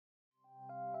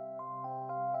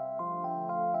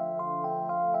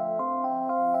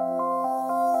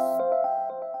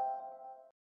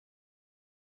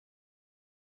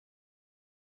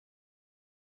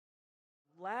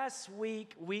last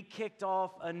week we kicked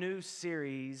off a new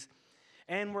series,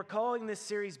 and we're calling this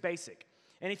series Basic.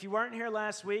 And if you weren't here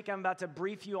last week, I'm about to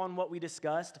brief you on what we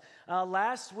discussed.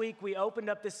 Last week we opened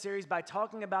up this series by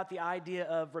talking about the idea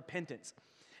of repentance.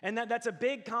 And that's a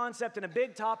big concept and a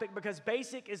big topic because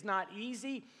basic is not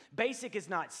easy, basic is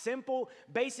not simple,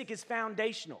 basic is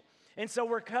foundational. And so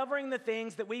we're covering the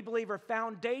things that we believe are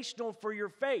foundational for your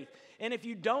faith. And if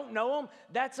you don't know them,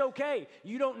 that's okay.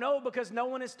 You don't know because no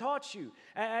one has taught you.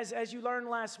 As you learned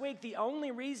last week, the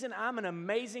only reason I'm an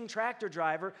amazing tractor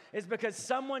driver is because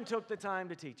someone took the time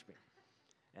to teach me.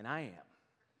 And I am.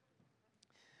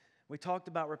 We talked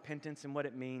about repentance and what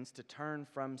it means to turn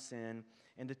from sin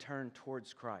and to turn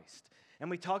towards Christ. And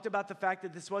we talked about the fact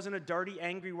that this wasn't a dirty,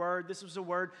 angry word. This was a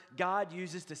word God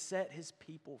uses to set his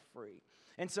people free.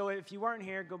 And so if you weren't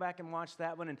here, go back and watch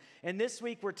that one. And this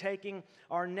week, we're taking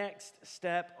our next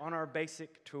step on our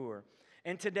basic tour.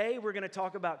 And today, we're going to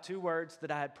talk about two words that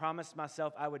I had promised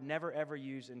myself I would never, ever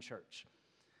use in church.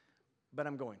 But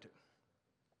I'm going to.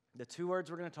 The two words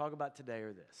we're going to talk about today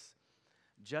are this: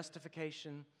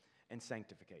 justification and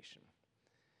sanctification.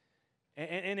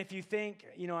 And if you think,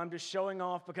 I'm just showing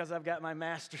off because I've got my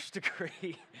master's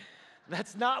degree,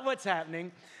 that's not what's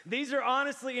happening. These are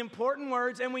honestly important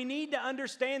words, and we need to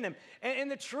understand them. And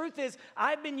the truth is,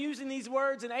 I've been using these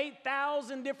words in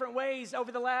 8,000 different ways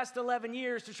over the last 11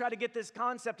 years to try to get this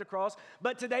concept across.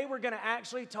 But today we're going to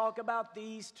actually talk about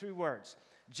these two words: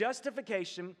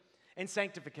 justification and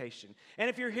sanctification. And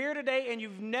if you're here today and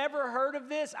you've never heard of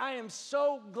this, I am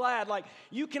so glad. Like,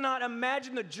 you cannot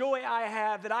imagine the joy I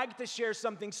have that I get to share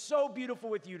something so beautiful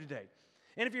with you today.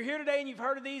 And if you're here today and you've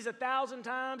heard of these 1,000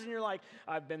 times and you're like,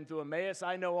 I've been through Emmaus,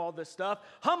 I know all this stuff,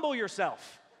 humble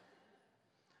yourself.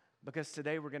 Because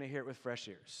today we're going to hear it with fresh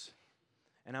ears.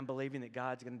 And I'm believing that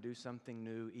God's going to do something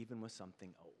new even with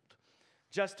something old.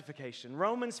 Justification.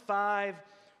 Romans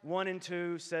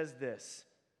 5:1-2 says this: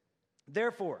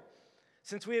 Therefore,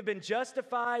 since we have been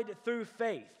justified through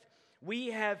faith,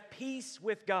 we have peace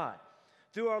with God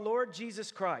through our Lord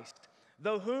Jesus Christ,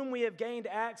 through whom we have gained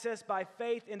access by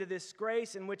faith into this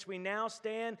grace in which we now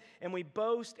stand, and we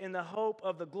boast in the hope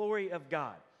of the glory of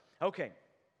God. Okay,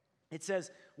 it says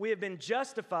we have been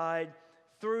justified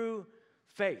through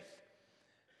faith.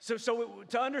 So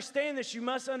to understand this, you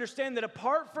must understand that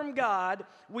apart from God,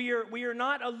 we are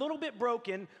not a little bit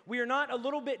broken, we are not a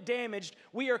little bit damaged,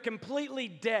 we are completely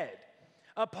dead.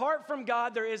 Apart from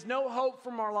God, there is no hope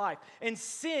from our life, and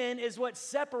sin is what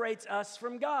separates us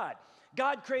from God.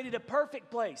 God created a perfect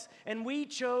place, and we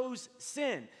chose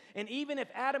sin. And even if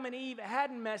Adam and Eve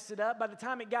hadn't messed it up, by the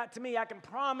time it got to me, I can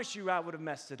promise you I would have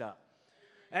messed it up.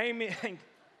 Amen.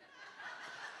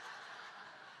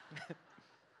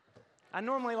 I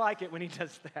normally like it when he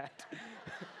does that.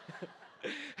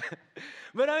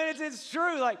 But I mean, it's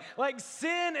true. Like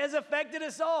sin has affected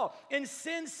us all. And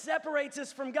sin separates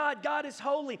us from God. God is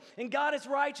holy, and God is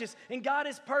righteous, and God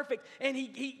is perfect. And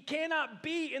he cannot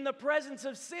be in the presence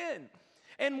of sin.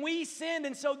 And we sinned,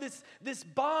 and so this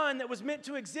bond that was meant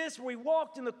to exist, where we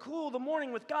walked in the cool of the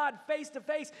morning with God face to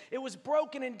face, it was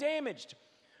broken and damaged.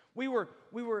 We were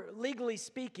legally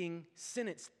speaking,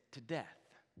 sentenced to death.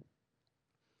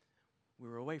 We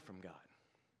were away from God.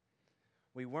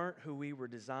 We weren't who we were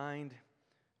designed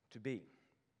to be.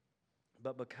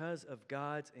 But because of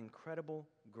God's incredible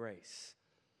grace,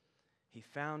 he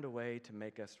found a way to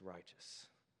make us righteous.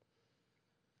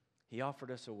 He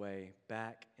offered us a way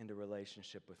back into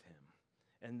relationship with him.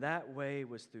 And that way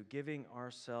was through giving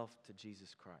ourselves to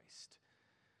Jesus Christ.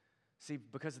 See,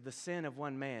 because of the sin of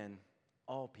one man,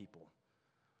 all people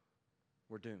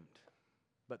were doomed.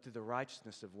 But through the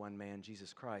righteousness of one man,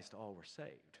 Jesus Christ, all were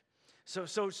saved. So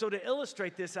to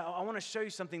illustrate this, I want to show you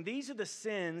something. These are the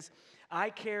sins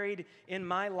I carried in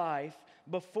my life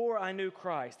before I knew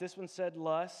Christ. This one said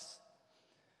lust.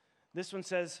 This one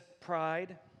says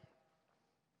pride.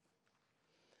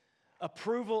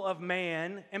 Approval of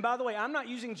man. And by the way, I'm not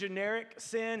using generic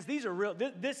sins. These are real.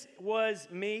 This was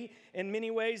me in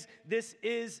many ways. This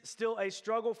is still a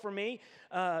struggle for me.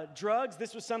 Drugs,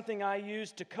 this was something I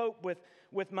used to cope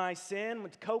with my sin,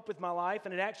 to cope with my life,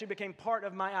 and it actually became part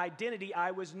of my identity.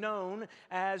 I was known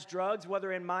as drugs,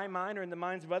 whether in my mind or in the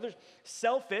minds of others.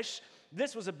 Selfish,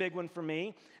 this was a big one for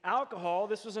me. Alcohol,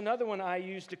 this was another one I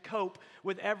used to cope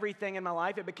with everything in my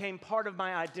life. It became part of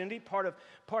my identity, part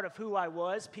of who I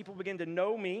was. People began to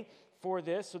know me for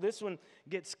this, so this one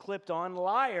gets clipped on.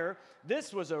 Liar,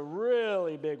 this was a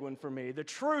really big one for me. The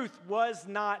truth was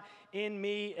not in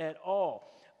me at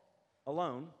all.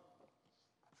 Alone,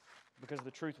 because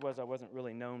the truth was I wasn't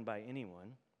really known by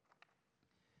anyone.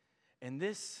 And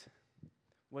this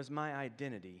was my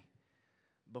identity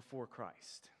before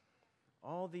Christ.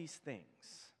 all these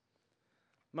things.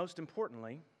 Most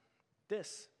importantly,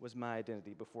 this was my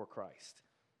identity before Christ.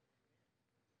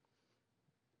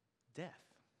 Death.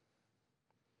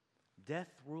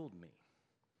 Death ruled me.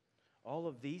 All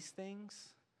of these things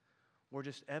were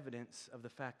just evidence of the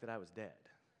fact that I was dead.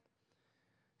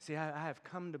 See, I have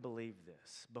come to believe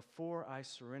this. Before I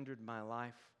surrendered my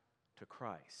life to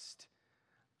Christ,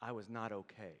 I was not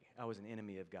okay. I was an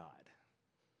enemy of God.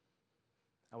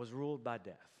 I was ruled by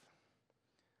death.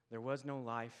 There was no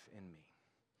life in me.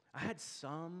 I had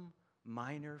some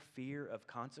minor fear of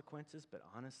consequences, but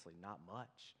honestly, not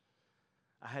much.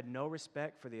 I had no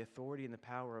respect for the authority and the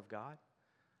power of God.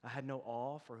 I had no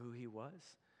awe for who He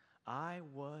was. I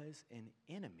was an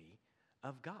enemy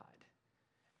of God.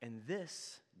 And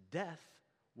this death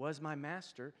was my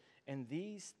master, and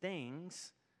these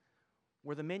things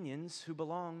were the minions who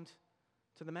belonged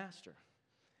to the master.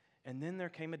 And then there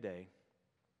came a day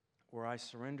where I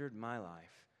surrendered my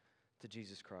life to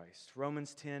Jesus Christ.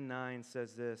 Romans 10:9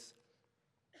 says this,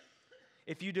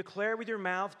 "If you declare with your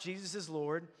mouth Jesus is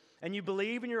Lord, and you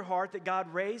believe in your heart that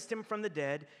God raised Him from the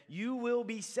dead, you will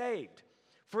be saved.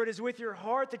 For it is with your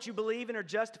heart that you believe and are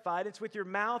justified. It's with your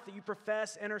mouth that you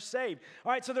profess and are saved."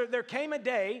 All right, so there came a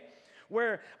day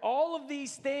where all of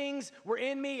these things were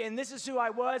in me, and this is who I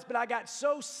was, but I got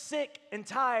so sick and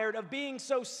tired of being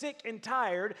so sick and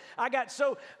tired. I got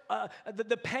so,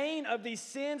 the pain of these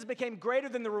sins became greater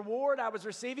than the reward I was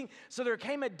receiving. So there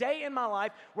came a day in my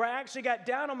life where I actually got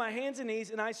down on my hands and knees,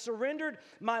 and I surrendered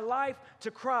my life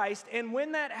to Christ. And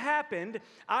when that happened,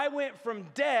 I went from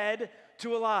dead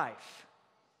to alive.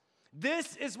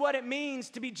 This is what it means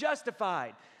to be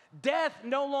justified. Death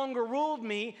no longer ruled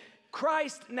me.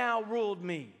 Christ now ruled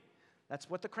me. That's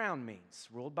what the crown means,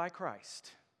 ruled by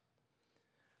Christ.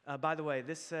 By the way,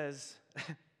 this says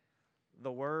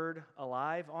the word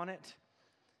alive on it.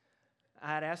 I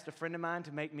had asked a friend of mine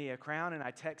to make me a crown, and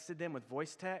I texted them with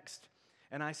voice text,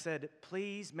 and I said,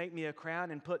 "Please make me a crown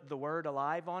and put the word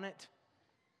alive on it."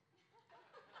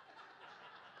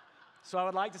 So I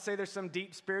would like to say there's some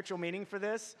deep spiritual meaning for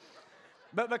this,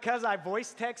 but because I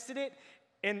voice texted it,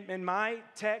 and my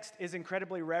text is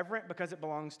incredibly reverent because it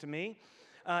belongs to me,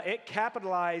 it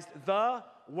capitalized the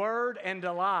word and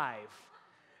alive.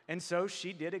 And so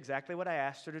she did exactly what I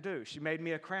asked her to do. She made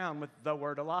me a crown with the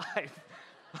word alive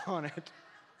on it.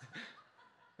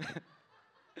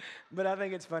 But I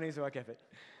think it's funny, so I kept it.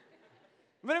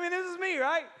 But I mean, this is me,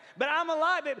 right? But I'm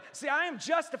alive. See, I am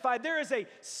justified. There is a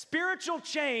spiritual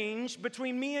change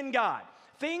between me and God.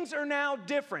 Things are now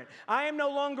different. I am no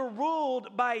longer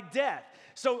ruled by death.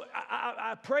 So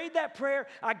I prayed that prayer.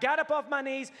 I got up off my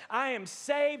knees. I am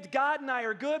saved. God and I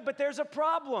are good, but there's a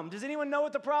problem. Does anyone know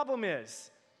what the problem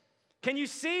is? Can you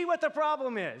see what the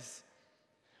problem is?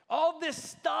 All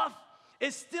this stuff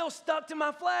is still stuck to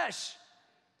my flesh.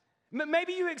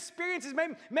 Maybe you experienced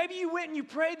this. Maybe you went and you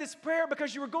prayed this prayer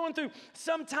because you were going through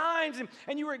some times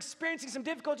and you were experiencing some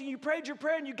difficulty, and you prayed your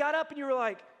prayer and you got up and you were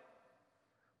like,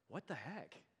 what the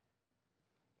heck?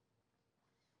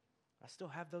 I still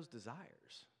have those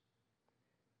desires.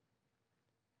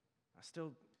 I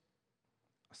still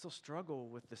struggle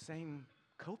with the same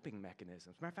coping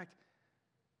mechanisms. Matter of fact,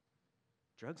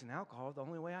 drugs and alcohol are the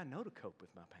only way I know to cope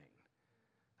with my pain.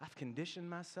 I've conditioned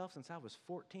myself since I was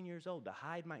 14 years old to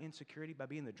hide my insecurity by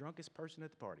being the drunkest person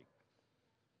at the party.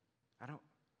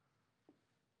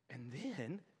 And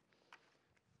then,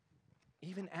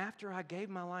 even after I gave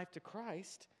my life to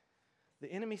Christ,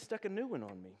 the enemy stuck a new one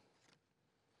on me.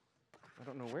 I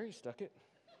don't know where he stuck it.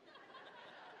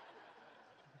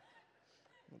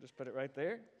 We'll just put it right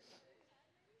there.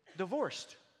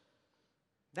 Divorced.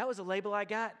 That was a label I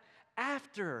got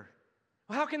after.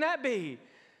 Well, how can that be?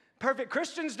 Perfect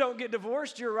Christians don't get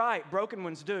divorced. You're right. Broken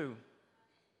ones do.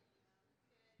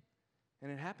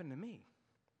 And it happened to me.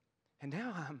 And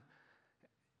now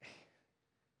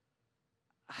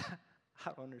I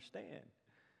don't understand.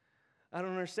 I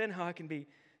don't understand how I can be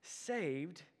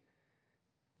saved,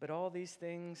 but all these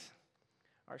things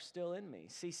are still in me.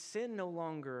 See, sin no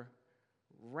longer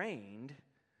reigned,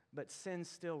 but sin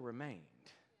still remained.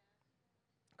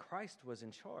 Christ was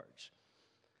in charge.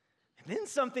 And then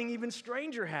something even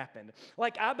stranger happened.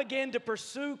 Like I began to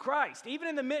pursue Christ, even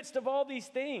in the midst of all these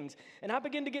things. And I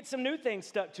began to get some new things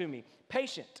stuck to me.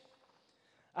 Patient.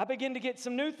 I began to get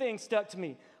some new things stuck to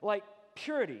me, like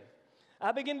purity.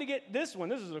 I began to get this one.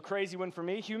 This is a crazy one for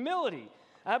me. Humility.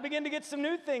 I began to get some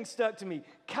new things stuck to me.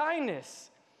 Kindness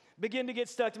began to get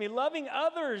stuck to me. Loving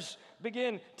others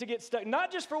began to get stuck.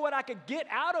 Not just for what I could get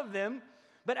out of them,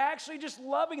 but actually just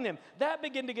loving them. That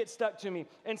began to get stuck to me.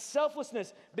 And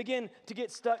selflessness began to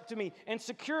get stuck to me. And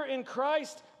secure in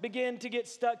Christ began to get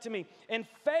stuck to me. And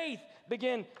faith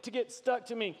begin to get stuck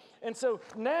to me. And so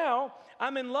now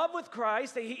I'm in love with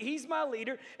Christ. He's my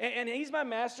leader and he's my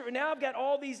master. And now I've got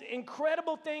all these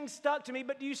incredible things stuck to me,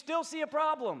 but do you still see a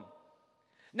problem?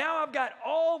 Now I've got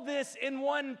all this in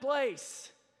one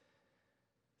place.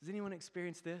 Has anyone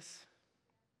experienced this?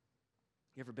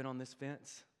 You ever been on this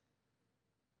fence?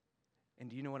 And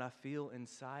do you know what I feel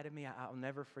inside of me? I'll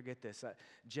never forget this.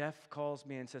 Jeff calls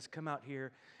me and says, come out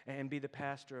here and be the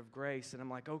pastor of Grace. And I'm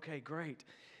like, okay, great.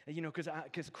 You know,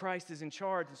 because Christ is in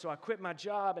charge. And so I quit my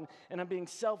job and I'm being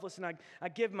selfless and I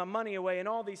give my money away and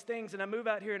all these things. And I move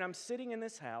out here and I'm sitting in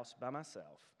this house by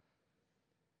myself.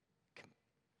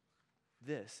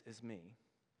 This is me.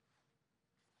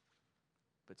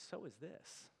 But so is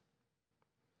this.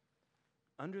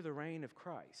 Under the reign of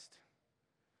Christ,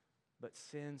 but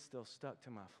sin still stuck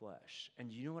to my flesh.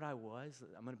 And you know what I was?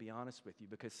 I'm going to be honest with you,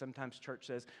 because sometimes church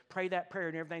says, pray that prayer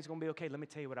and everything's going to be okay. Let me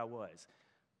tell you what I was.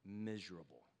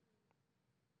 Miserable.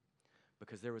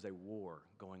 Because there was a war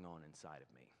going on inside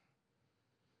of me.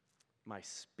 My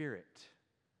spirit,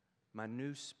 my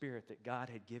new spirit that God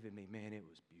had given me, man, it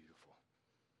was beautiful.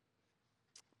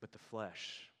 But the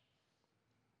flesh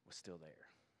was still there.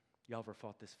 Y'all ever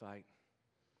fought this fight?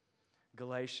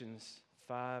 Galatians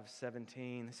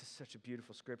 5:17. This is such a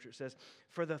beautiful scripture. It says,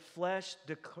 for the flesh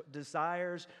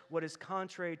desires what is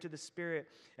contrary to the spirit,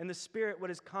 and the spirit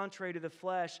what is contrary to the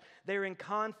flesh. They are in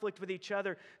conflict with each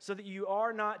other, so that you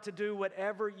are not to do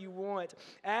whatever you want.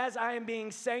 As I am being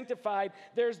sanctified,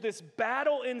 there's this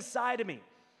battle inside of me.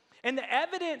 And the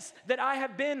evidence that I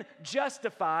have been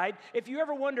justified, if you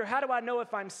ever wonder, how do I know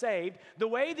if I'm saved? The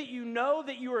way that you know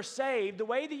that you are saved, the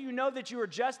way that you know that you are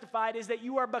justified is that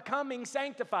you are becoming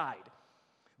sanctified.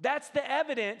 That's the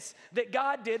evidence that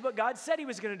God did what God said he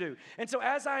was going to do. And so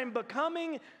as I am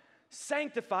becoming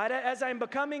sanctified, as I am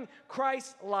becoming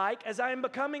Christ-like, as I am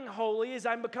becoming holy, as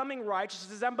I'm becoming righteous,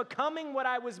 as I'm becoming what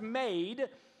I was made,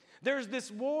 there's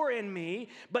this war in me,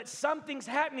 but something's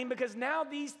happening because now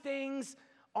these things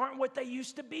aren't what they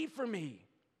used to be for me.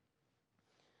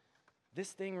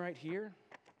 This thing right here,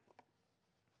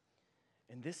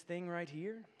 and this thing right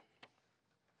here,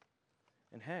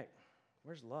 and heck,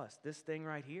 where's lust? This thing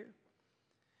right here,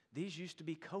 these used to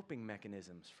be coping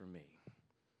mechanisms for me.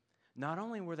 Not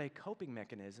only were they coping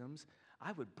mechanisms,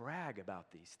 I would brag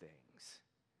about these things.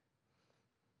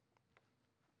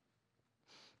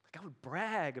 Like I would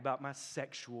brag about my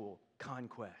sexual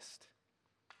conquest.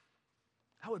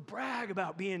 I would brag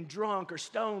about being drunk or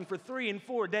stoned for 3 and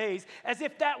 4 days as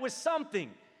if that was something,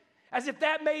 as if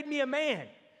that made me a man.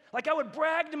 Like I would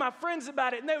brag to my friends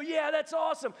about it and they would, yeah, that's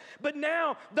awesome. But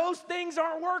now those things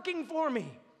aren't working for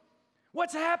me.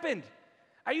 What's happened?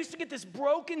 I used to get this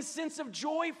broken sense of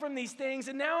joy from these things,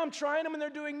 and now I'm trying them and they're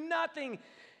doing nothing,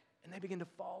 and they begin to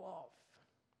fall off.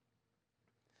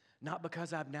 Not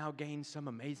because I've now gained some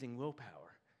amazing willpower,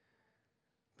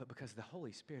 but because the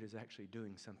Holy Spirit is actually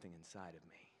doing something inside of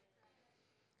me.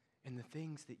 And the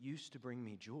things that used to bring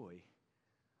me joy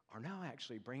are now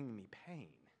actually bringing me pain.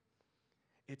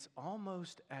 It's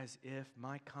almost as if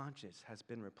my conscience has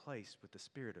been replaced with the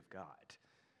Spirit of God,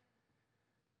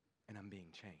 and I'm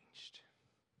being changed.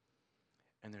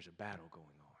 And there's a battle going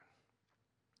on,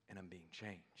 and I'm being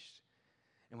changed.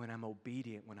 And when I'm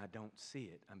obedient, when I don't see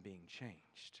it, I'm being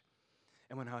changed.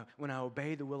 And when I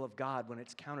obey the will of God, when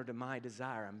it's counter to my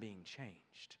desire, I'm being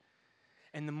changed.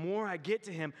 And the more I get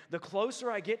to him, the closer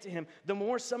I get to him, the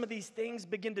more some of these things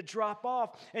begin to drop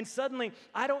off. And suddenly,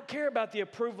 I don't care about the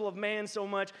approval of man so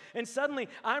much. And suddenly,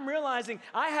 I'm realizing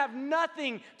I have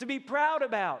nothing to be proud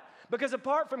about. Because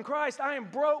apart from Christ, I am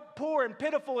broke, poor, and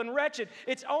pitiful, and wretched.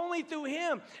 It's only through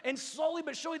him. And slowly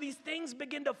but surely, these things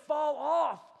begin to fall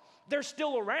off. They're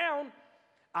still around.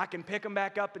 I can pick them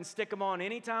back up and stick them on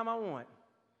anytime I want.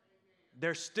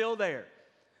 They're still there.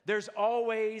 There's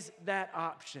always that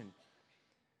option.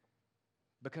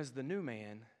 Because the new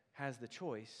man has the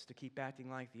choice to keep acting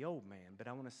like the old man. But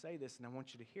I want to say this, and I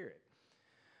want you to hear it.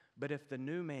 But if the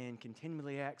new man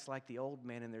continually acts like the old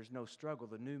man and there's no struggle,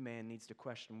 the new man needs to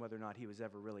question whether or not he was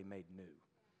ever really made new.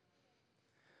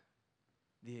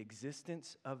 The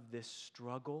existence of this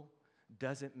struggle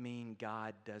doesn't mean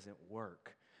God doesn't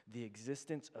work. The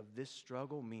existence of this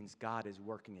struggle means God is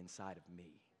working inside of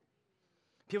me.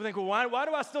 People think, well, why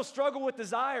do I still struggle with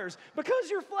desires? Because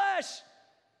you're flesh.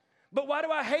 But why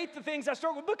do I hate the things I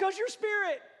struggle with? Because you're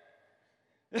spirit.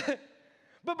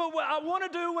 But I want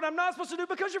to do what I'm not supposed to do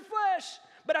because you're flesh.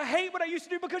 But I hate what I used to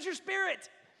do because you're spirit.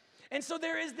 And so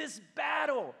there is this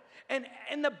battle. And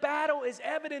the battle is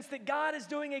evidence that God is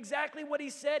doing exactly what he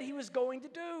said he was going to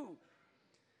do.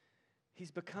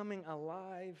 He's becoming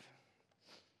alive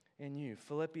in you.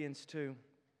 Philippians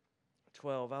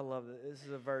 12. I love it. This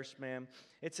is a verse, man.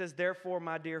 It says, "Therefore,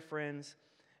 my dear friends,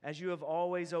 as you have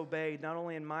always obeyed, not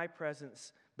only in my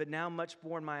presence, but now much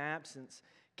more in my absence,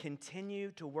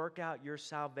 continue to work out your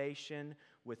salvation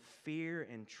with fear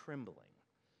and trembling.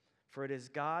 For it is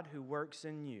God who works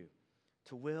in you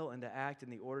to will and to act in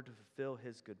the order to fulfill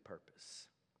His good purpose."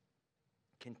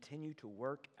 Continue to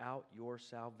work out your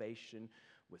salvation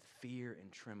with fear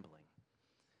and trembling.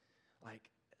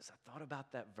 Like, as I thought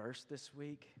about that verse this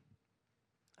week,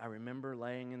 I remember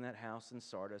laying in that house in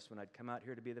Sardis when I'd come out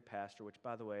here to be the pastor, which,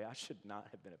 by the way, I should not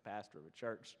have been a pastor of a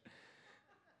church.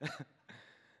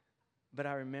 But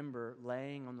I remember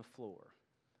laying on the floor,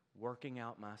 working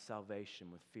out my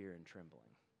salvation with fear and trembling.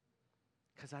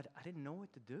 Because I didn't know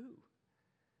what to do.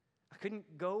 I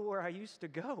couldn't go where I used to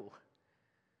go.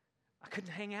 I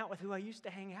couldn't hang out with who I used to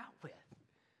hang out with.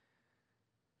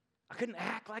 I couldn't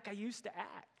act like I used to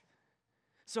act.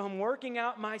 So I'm working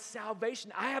out my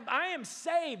salvation. I am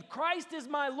saved. Christ is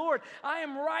my Lord. I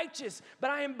am righteous, but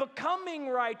I am becoming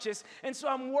righteous. And so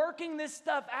I'm working this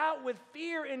stuff out with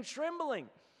fear and trembling.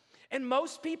 And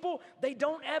most people, they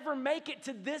don't ever make it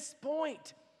to this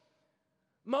point.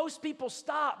 Most people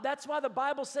stop. That's why the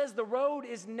Bible says the road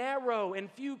is narrow and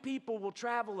few people will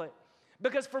travel it.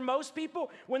 Because for most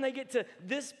people, when they get to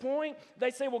this point,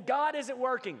 they say, well, God isn't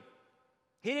working.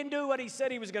 He didn't do what He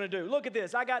said He was going to do. Look at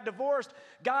this. I got divorced.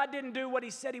 God didn't do what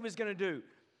He said He was going to do.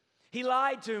 He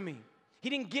lied to me. He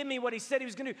didn't give me what He said He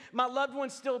was going to do. My loved one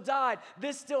still died.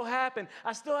 This still happened.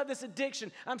 I still have this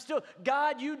addiction.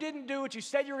 God, you didn't do what you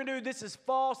said you were going to do. This is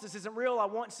false. This isn't real. I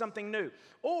want something new.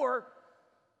 Or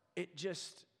it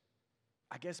just,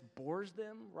 I guess, bores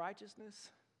them,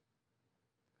 righteousness.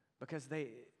 Because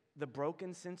the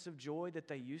broken sense of joy that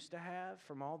they used to have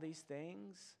from all these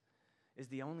things is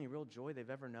the only real joy they've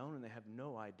ever known, and they have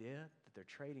no idea that they're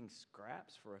trading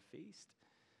scraps for a feast.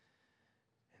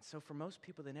 And so for most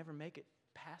people, they never make it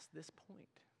past this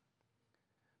point.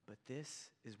 But this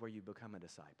is where you become a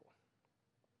disciple.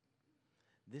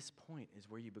 This point is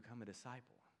where you become a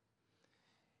disciple.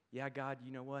 Yeah, God,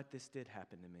 you know what? This did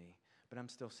happen to me, but I'm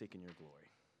still seeking your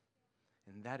glory.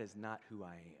 And that is not who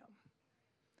I am.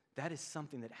 That is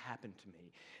something that happened to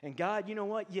me. And God, you know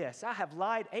what? Yes, I have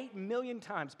lied 8 million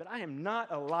times, but I am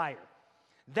not a liar.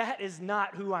 That is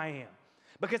not who I am.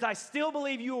 Because I still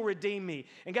believe you will redeem me.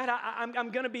 And God,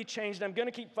 I'm going to be changed. I'm going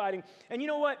to keep fighting. And you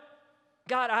know what?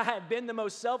 God, I have been the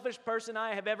most selfish person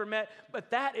I have ever met,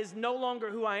 but that is no longer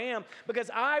who I am,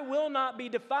 because I will not be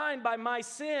defined by my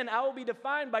sin. I will be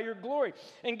defined by your glory.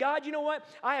 And God, you know what?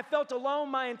 I have felt alone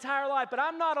my entire life, but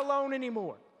I'm not alone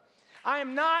anymore. I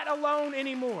am not alone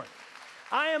anymore.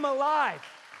 I am alive.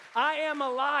 I am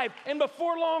alive. And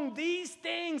before long, these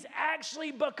things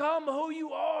actually become who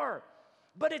you are.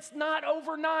 But it's not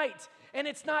overnight, and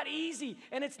it's not easy,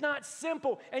 and it's not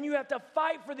simple, and you have to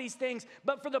fight for these things.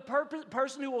 But for the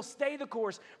person who will stay the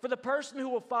course, for the person who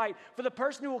will fight, for the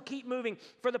person who will keep moving,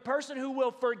 for the person who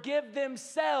will forgive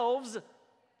themselves,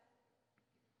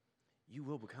 you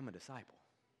will become a disciple.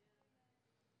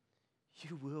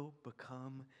 You will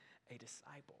become a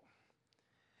disciple.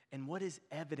 And what is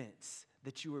evidence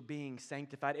that you are being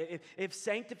sanctified? If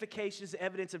sanctification is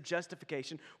evidence of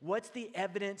justification, what's the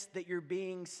evidence that you're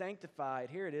being sanctified?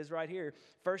 Here it is right here.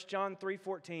 1 John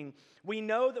 3:14. We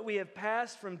know that we have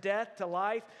passed from death to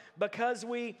life because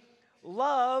we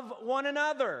love one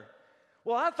another.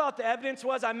 Well, I thought the evidence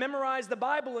was I memorized the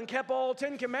Bible and kept all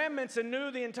 10 commandments and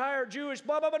knew the entire Jewish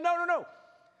blah, blah, blah. No.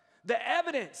 The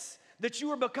evidence that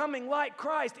you are becoming like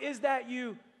Christ is that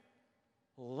you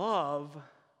love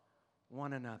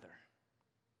one another.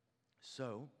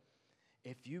 So,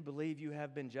 if you believe you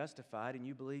have been justified and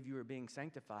you believe you are being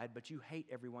sanctified, but you hate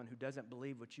everyone who doesn't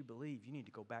believe what you believe, you need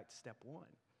to go back to step one.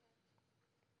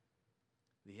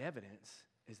 The evidence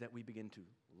is that we begin to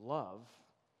love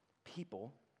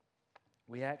people.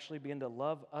 We actually begin to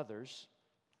love others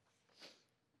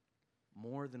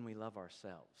more than we love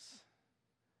ourselves.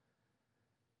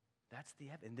 That's the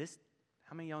evidence. And this,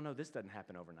 how many of y'all know this doesn't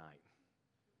happen overnight?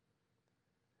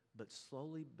 But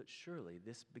slowly but surely,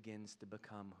 this begins to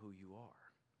become who you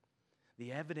are.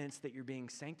 The evidence that you're being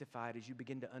sanctified is you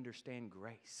begin to understand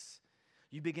grace.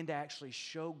 You begin to actually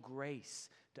show grace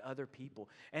to other people.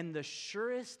 And the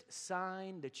surest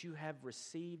sign that you have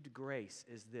received grace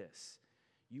is this: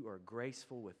 you are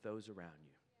graceful with those around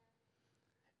you.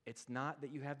 It's not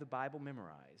that you have the Bible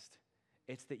memorized.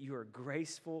 It's that you are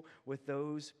graceful with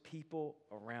those people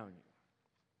around you.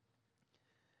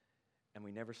 And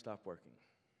we never stop working.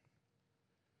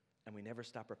 And we never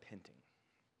stop repenting.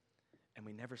 And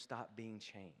we never stop being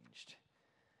changed.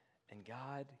 And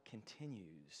God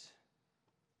continues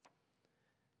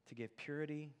to give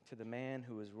purity to the man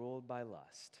who is ruled by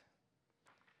lust,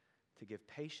 to give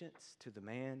patience to the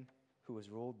man who is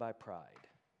ruled by pride,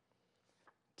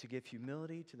 to give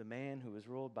humility to the man who is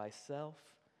ruled by self,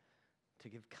 to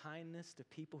give kindness to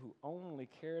people who only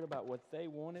cared about what they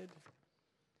wanted,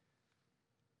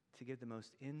 to give the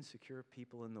most insecure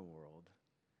people in the world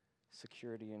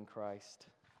security in Christ,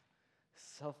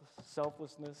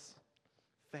 selflessness,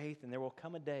 faith. And there will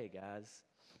come a day, guys,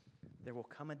 there will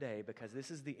come a day, because this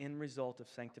is the end result of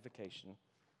sanctification.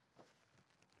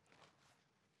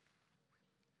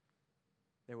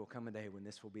 There will come a day when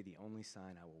this will be the only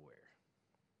sign I will wear.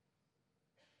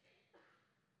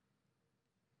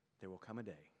 There will come a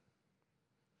day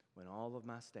when all of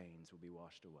my stains will be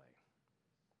washed away.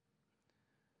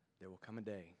 There will come a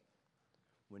day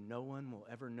when no one will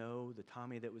ever know the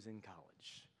Tommy that was in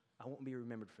college. I won't be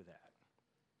remembered for that.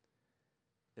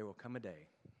 There will come a day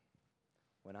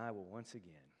when I will once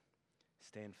again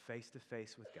stand face to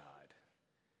face with God,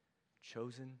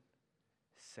 chosen,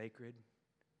 sacred,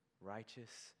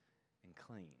 righteous, and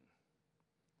clean.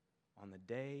 On the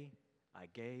day I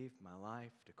gave my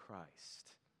life to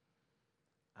Christ,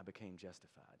 I became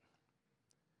justified.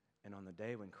 And on the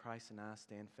day when Christ and I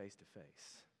stand face to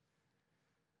face,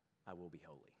 I will be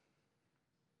holy.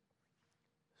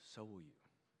 So will you.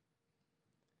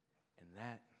 And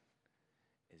that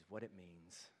is what it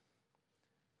means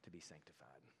to be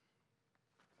sanctified.